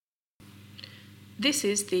This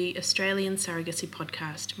is the Australian Surrogacy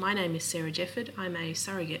Podcast. My name is Sarah Jefford. I'm a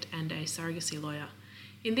surrogate and a surrogacy lawyer.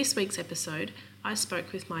 In this week's episode, I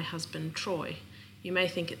spoke with my husband, Troy. You may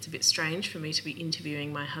think it's a bit strange for me to be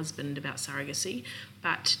interviewing my husband about surrogacy,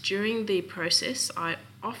 but during the process, I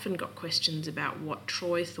often got questions about what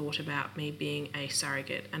Troy thought about me being a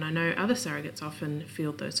surrogate, and I know other surrogates often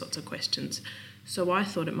field those sorts of questions. So I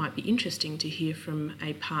thought it might be interesting to hear from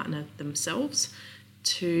a partner themselves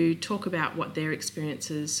to talk about what their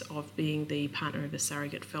experiences of being the partner of a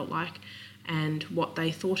surrogate felt like and what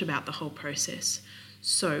they thought about the whole process.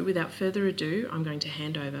 So without further ado, I'm going to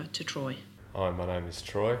hand over to Troy. Hi, my name is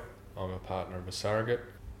Troy. I'm a partner of a surrogate,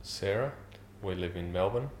 Sarah. We live in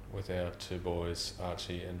Melbourne with our two boys,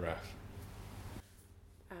 Archie and Raph.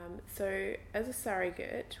 So as a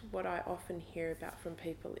surrogate, what I often hear about from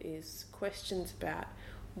people is questions about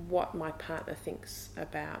what my partner thinks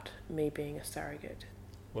about me being a surrogate.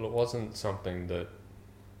 Well, it wasn't something that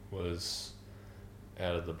was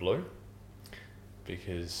out of the blue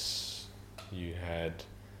because you had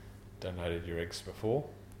donated your eggs before.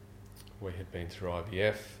 We had been through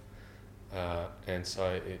IVF, and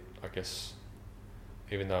so I guess,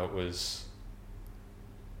 even though it was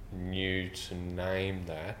new to name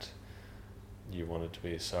that you wanted to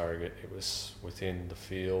be a surrogate, it was within the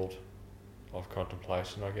field of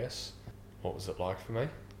contemplation, I guess. What was it like for me?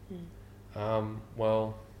 At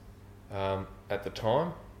the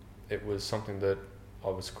time, it was something that I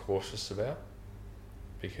was cautious about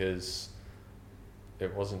because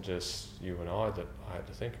it wasn't just you and I that I had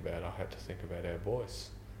to think about. I had to think about our boys.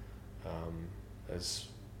 As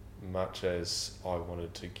much as I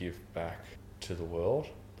wanted to give back to the world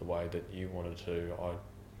the way that you wanted to, I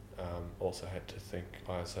also had to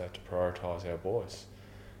prioritise our boys.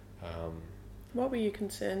 What were your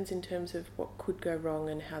concerns in terms of what could go wrong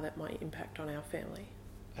and how that might impact on our family?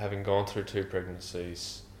 Having gone through 2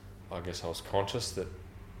 pregnancies, I guess I was conscious that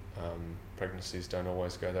pregnancies don't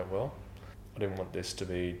always go that well. I didn't want this to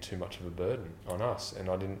be too much of a burden on us, and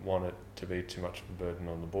I didn't want it to be too much of a burden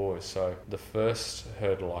on the boys. So the first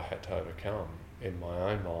hurdle I had to overcome in my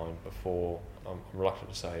own mind before, I'm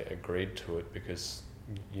reluctant to say agreed to it because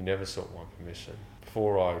you never sought my permission,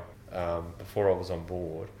 before I was on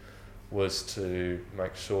board, was to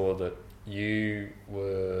make sure that you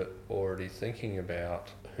were already thinking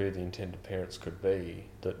about who the intended parents could be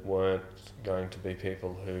that weren't going to be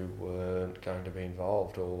people who weren't going to be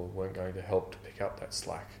involved or weren't going to help to pick up that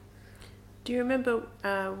slack. Do you remember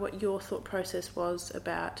what your thought process was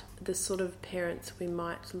about the sort of parents we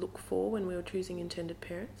might look for when we were choosing intended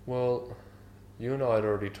parents? Well, you and I had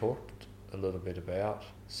already talked a little bit about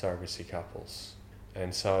surrogacy couples,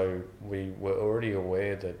 and so we were already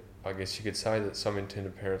aware that I guess you could say that some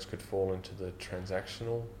intended parents could fall into the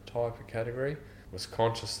transactional type of category. I was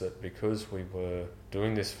conscious that because we were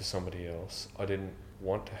doing this for somebody else, I didn't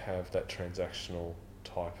want to have that transactional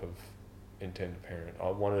type of intended parent.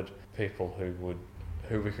 I wanted people who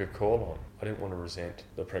we could call on. I didn't want to resent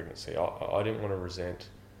the pregnancy. I didn't want to resent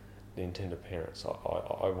the intended parents.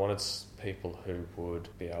 I wanted people who would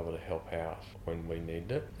be able to help out when we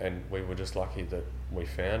needed it, and we were just lucky that we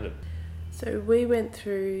found it. So we went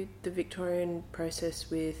through the Victorian process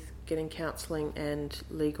with getting counselling and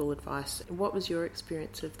legal advice. What was your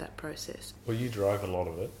experience of that process? Well, you drove a lot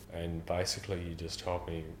of it, and basically you just told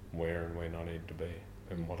me where and when I needed to be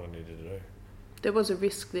and what I needed to do. There was a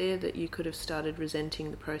risk there that you could have started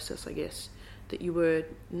resenting the process, I guess, that you were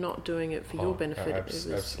not doing it for your benefit.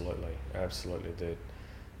 Absolutely.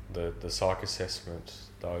 The psych assessment,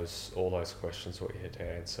 all those questions what you had to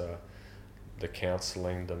answer, the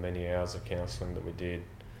counselling, the many hours of counselling that we did,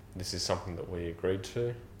 this is something that we agreed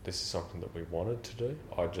to. This is something that we wanted to do.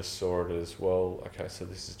 I just saw it as, well, okay, so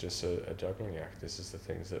this is just a juggling act. This is the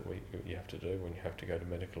things that you have to do when you have to go to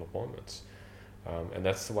medical appointments. And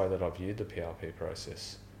that's the way that I viewed the PRP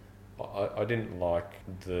process. I didn't like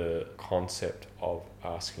the concept of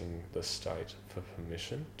asking the state for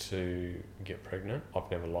permission to get pregnant. I've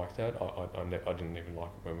never liked that. I didn't even like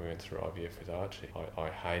it when we went through IVF with Archie. I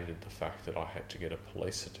hated the fact that I had to get a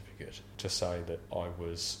police certificate to say that I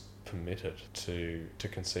was permitted to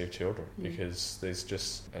conceive children, because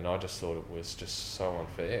and I just thought it was just so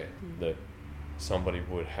unfair that somebody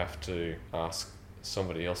would have to ask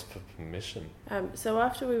somebody else for permission. So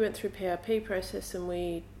after we went through PRP process and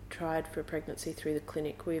we tried for a pregnancy through the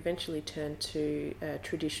clinic, we eventually turned to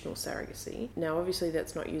traditional surrogacy. Now, obviously,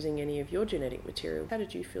 that's not using any of your genetic material. How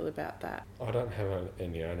did you feel about that? I don't have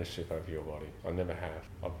any ownership over your body. I never have.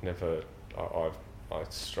 I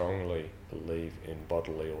strongly believe in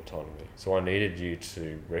bodily autonomy. So I needed you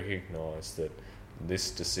to recognise that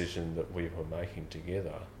this decision that we were making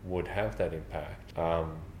together would have that impact.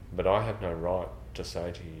 But I have no right to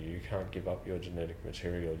say to you, you can't give up your genetic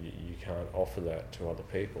material, you can't offer that to other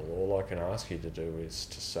people. All I can ask you to do is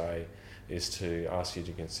to ask you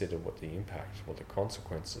to consider what the impact, what the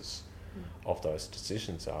consequences of those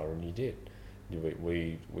decisions are, and you did.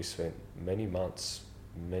 We spent many months,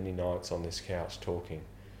 many nights on this couch talking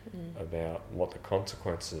about what the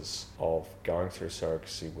consequences of going through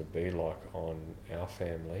surrogacy would be like on our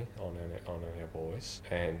family, on our boys,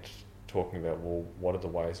 and talking about, well, what are the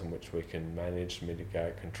ways in which we can manage,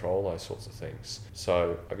 mitigate, control those sorts of things.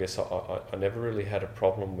 So I guess I never really had a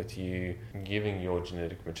problem with you giving your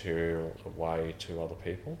genetic material away to other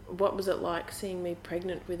people. What was it like seeing me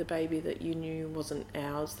pregnant with a baby that you knew wasn't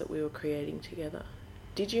ours, that we were creating together?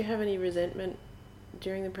 Did you have any resentment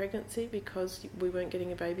during the pregnancy because we weren't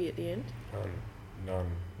getting a baby at the end?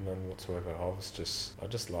 None whatsoever. I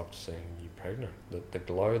just loved seeing you pregnant. The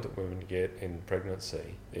glow that women get in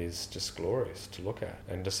pregnancy is just glorious to look at.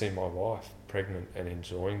 And to see my wife pregnant and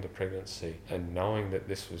enjoying the pregnancy and knowing that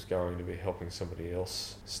this was going to be helping somebody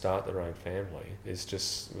else start their own family was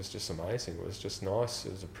just amazing. It was just nice.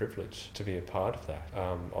 It was a privilege to be a part of that.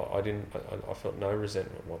 I felt no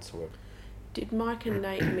resentment whatsoever. Did Mike and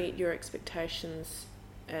Nate meet your expectations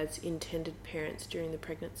as intended parents during the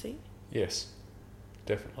pregnancy? Yes,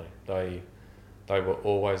 definitely. They were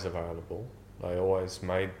always available. They always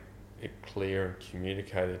made it clear and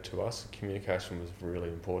communicated to us. Communication was really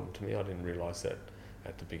important to me. I didn't realise that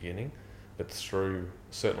at the beginning, but through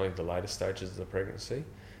certainly the later stages of the pregnancy,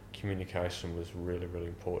 communication was really, really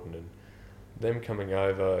important. And them coming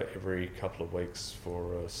over every couple of weeks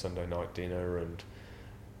for a Sunday night dinner and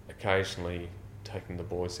occasionally taking the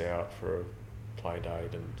boys out for a play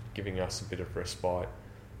date and giving us a bit of respite,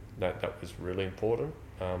 that was really important.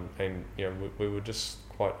 And we were just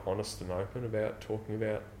quite honest and open about talking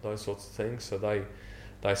about those sorts of things. So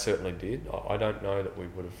they certainly did. I don't know that we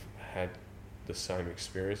would have had the same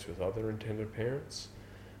experience with other intended parents.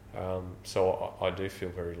 So I do feel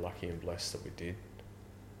very lucky and blessed that we did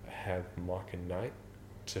have Mike and Nate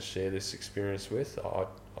to share this experience with. I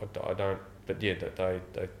don't, but yeah,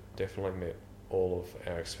 they definitely met all of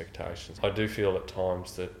our expectations. I do feel at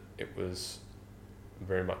times that it was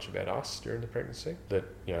very much about us during the pregnancy, that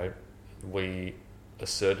we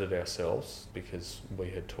asserted ourselves because we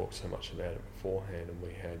had talked so much about it beforehand and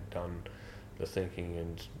we had done the thinking,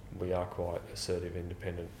 and we are quite assertive,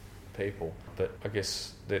 independent people. But I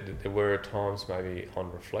guess there were times, maybe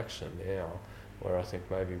on reflection now, where I think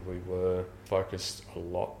maybe we were focused a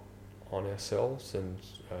lot on ourselves and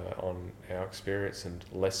on our experience and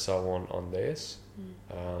less so on theirs.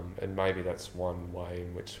 And maybe that's one way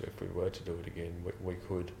in which, if we were to do it again, we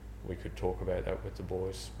could talk about that with the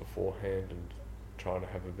boys beforehand and try to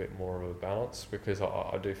have a bit more of a balance, because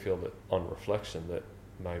I do feel that on reflection that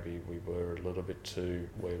maybe we were a little bit too,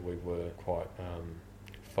 where we were quite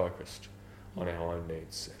focused on our own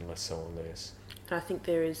needs and less so on theirs. I think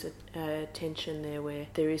there is a tension there where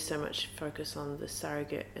there is so much focus on the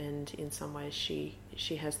surrogate, and in some ways she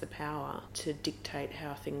has the power to dictate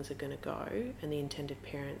how things are going to go, and the intended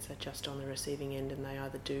parents are just on the receiving end, and they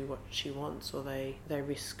either do what she wants or they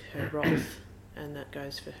risk her wrath, and that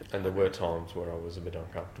goes for her partner. And there were times where I was a bit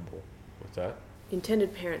uncomfortable with that.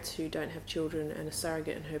 Intended parents who don't have children, and a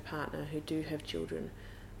surrogate and her partner who do have children,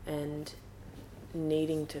 and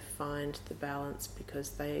needing to find the balance because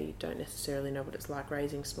they don't necessarily know what it's like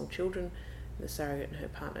raising small children. The surrogate and her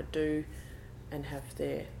partner do, and have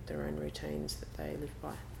their own routines that they live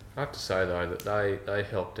by. I have to say though that they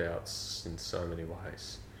helped out in so many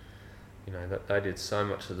ways. That they did so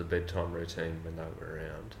much of the bedtime routine when they were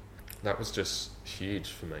around. That was just huge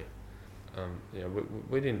for me.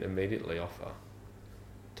 We didn't immediately offer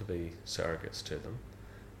to be surrogates to them.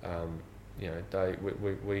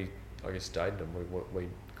 We I guess dated them. We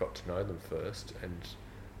got to know them first,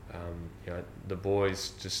 and the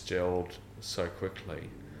boys just gelled so quickly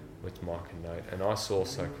with Mike and Nate, and I saw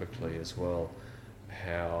so quickly as well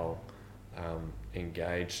how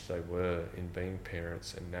engaged they were in being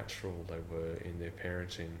parents and natural they were in their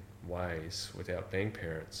parenting ways without being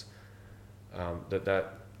parents.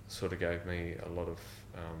 That sort of gave me a lot of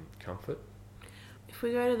comfort. If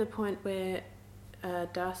we go to the point where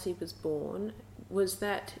Darcy was born, was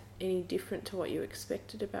that any different to what you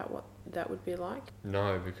expected about what that would be like?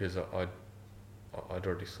 No, because I'd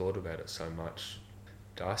already thought about it so much.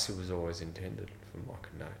 Darcy was always intended for Mike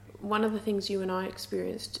and Nate. One of the things you and I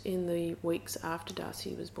experienced in the weeks after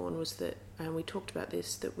Darcy was born was that, and we talked about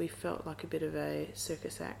this, that we felt like a bit of a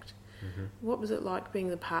circus act. Mm-hmm. What was it like being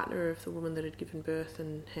the partner of the woman that had given birth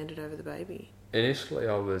and handed over the baby? initially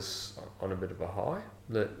I was on a bit of a high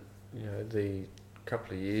that, the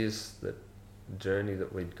couple of years, that journey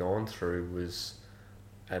that we'd gone through was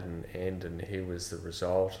at an end, and here was the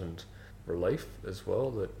result, and relief as well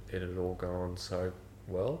that it had all gone so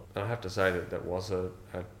well. I have to say that was an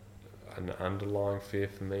underlying fear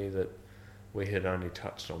for me that we had only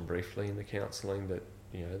touched on briefly in the counselling, that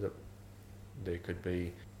that there could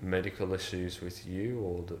be medical issues with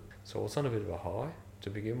you, so I was on a bit of a high to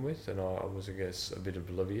begin with, and I was, I guess, a bit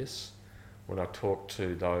oblivious when I talked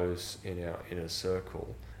to those in our inner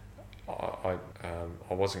circle. I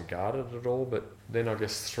wasn't guarded at all, but then I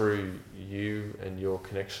guess through you and your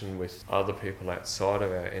connection with other people outside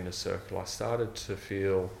of our inner circle, I started to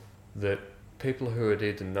feel that people who had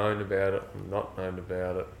either known about it or not known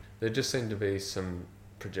about it, there just seemed to be some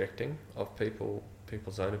projecting of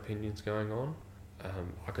people's own opinions going on.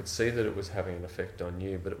 I could see that it was having an effect on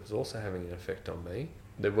you, but it was also having an effect on me.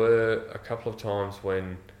 There were a couple of times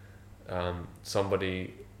when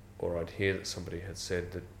I'd hear that somebody had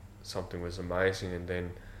said that something was amazing, and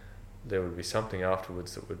then there would be something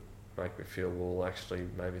afterwards that would make me feel, well, actually,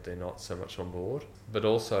 maybe they're not so much on board. But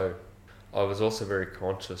also, I was also very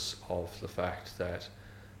conscious of the fact that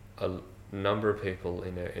a number of people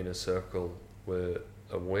in our inner circle were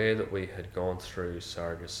aware that we had gone through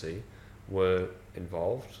surrogacy, were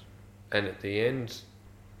involved, and at the end,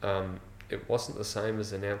 it wasn't the same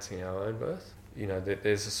as announcing our own birth.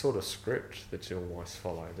 There's a sort of script that you always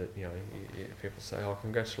follow, that, people say, oh,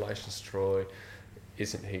 congratulations, Troy,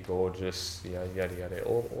 isn't he gorgeous, yada yada,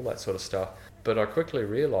 all that sort of stuff. But I quickly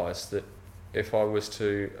realised that if I was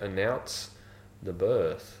to announce the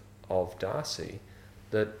birth of Darcy,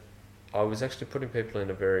 that I was actually putting people in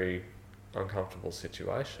a very uncomfortable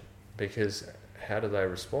situation, because how do they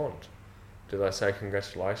respond? Do they say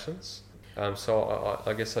congratulations? So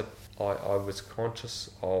I guess I was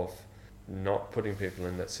conscious of not putting people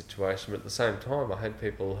in that situation, but at the same time I had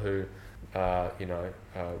people who,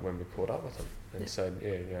 when we caught up with them and said,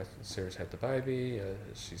 Sarah's had the baby,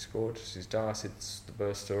 she's gorgeous, she's Darcy, it's the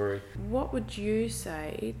birth story. What would you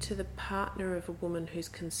say to the partner of a woman who's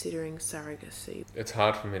considering surrogacy? It's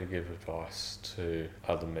hard for me to give advice to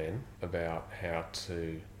other men about how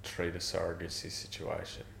to treat a surrogacy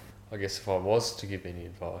situation. I guess if I was to give any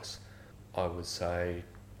advice, I would say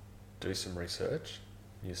do some research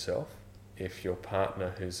yourself. If your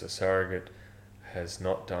partner who's a surrogate has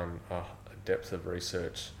not done a depth of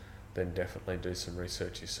research, then definitely do some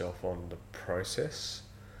research yourself on the process.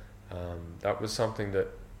 That was something that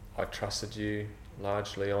I trusted you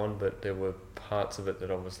largely on, but there were parts of it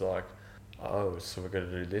that I was like, oh, so we're going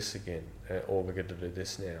to do this again, or we're going to do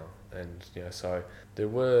this now. And, so there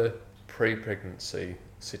were pre-pregnancy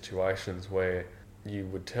situations where you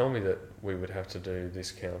would tell me that we would have to do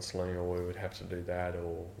this counselling, or we would have to do that,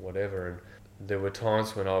 or whatever. And there were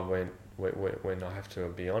times when I when I have to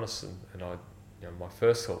be honest, and I, my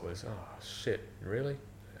first thought was, oh shit, really,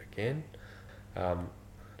 again?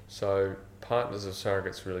 So partners of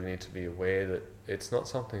surrogates really need to be aware that it's not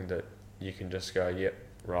something that you can just go, yep,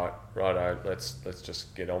 righto, let's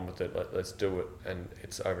just get on with it, let's do it, and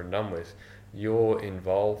it's over and done with. You're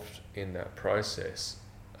involved in that process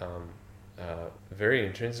very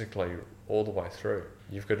intrinsically all the way through.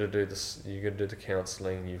 You've got to do this. You've got to do the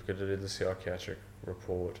counselling. You've got to do the psychiatric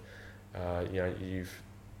report.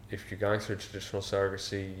 If you're going through traditional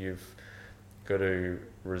surrogacy, you've got to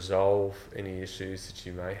resolve any issues that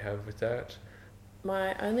you may have with that.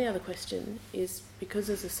 My only other question is, because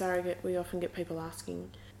as a surrogate we often get people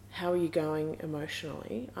asking, how are you going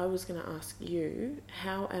emotionally? I was going to ask you,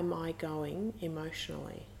 how am I going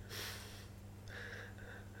emotionally?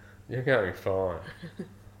 You're going fine.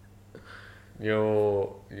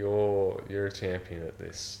 You're a champion at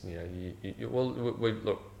this.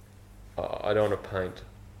 Look, I don't want to paint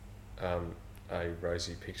a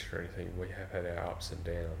rosy picture or anything. We have had our ups and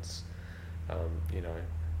downs.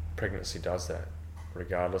 Pregnancy does that,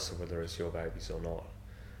 regardless of whether it's your babies or not.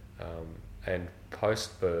 And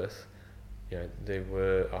post-birth, there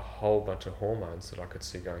were a whole bunch of hormones that I could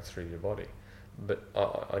see going through your body. But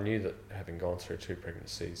I knew that, having gone through 2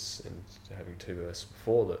 pregnancies and having 2 births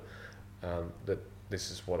before that this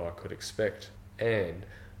is what I could expect. And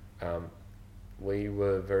we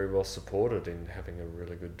were very well supported in having a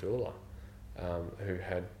really good doula who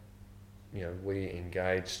had, we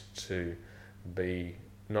engaged to be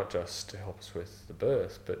not just to help us with the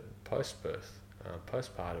birth, but post-birth,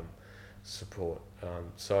 postpartum support.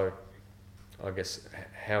 So I guess,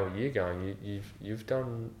 how are you going? You've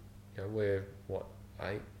done, we're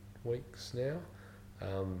 8 weeks now.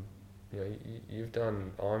 You've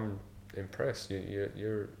done. I'm impressed.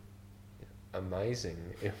 You're amazing.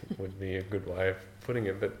 It would be a good way of putting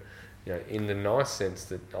it, but in the nice sense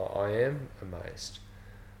that I am amazed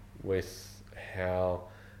with how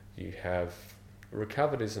you have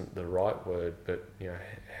recovered isn't the right word, but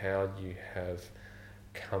how you have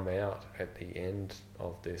come out at the end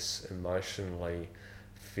of this emotionally,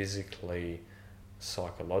 physically,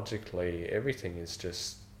 psychologically. Everything is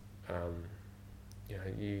just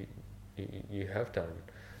you have done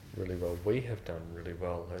really well. We have done really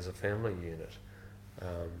well as a family unit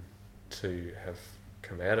to have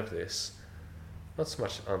come out of this not so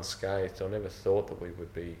much unscathed. I never thought that we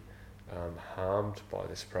would be harmed by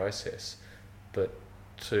this process, but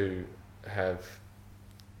to have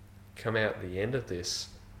come out the end of this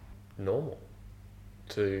normal,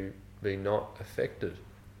 to be not affected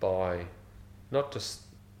by not just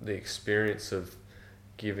the experience of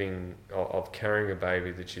carrying a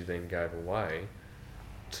baby that you then gave away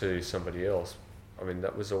to somebody else. I mean,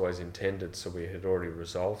 that was always intended, so we had already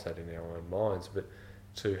resolved that in our own minds, but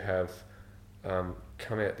to have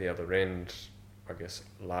come out the other end, I guess,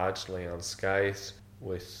 largely unscathed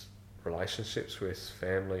with relationships with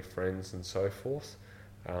family, friends and so forth,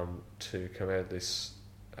 to come out of this,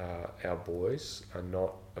 our boys are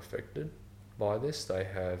not affected by this. They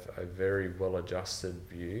have a very well-adjusted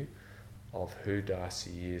view of who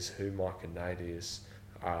Darcy is, who Mike and Nate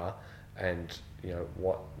are, and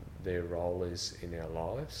what their role is in our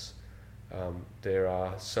lives. There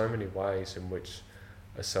are so many ways in which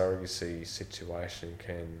a surrogacy situation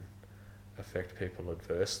can affect people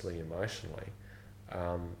adversely emotionally,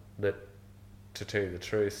 that, to tell you the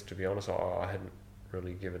truth, to be honest, I hadn't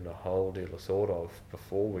really given a whole deal of thought of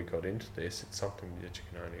before we got into this. It's something that you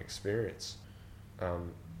can only experience.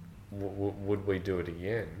 Would we do it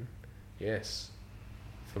again? Yes.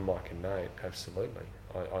 For Mike and Nate, absolutely.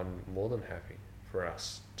 I'm more than happy for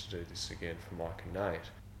us to do this again for Mike and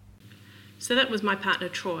Nate. So that was my partner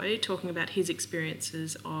Troy talking about his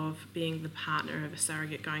experiences of being the partner of a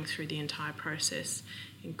surrogate going through the entire process,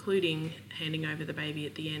 including handing over the baby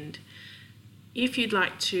at the end. If you'd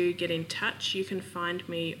like to get in touch, you can find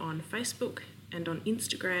me on Facebook and on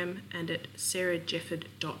Instagram and at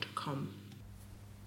sarahjefford.com.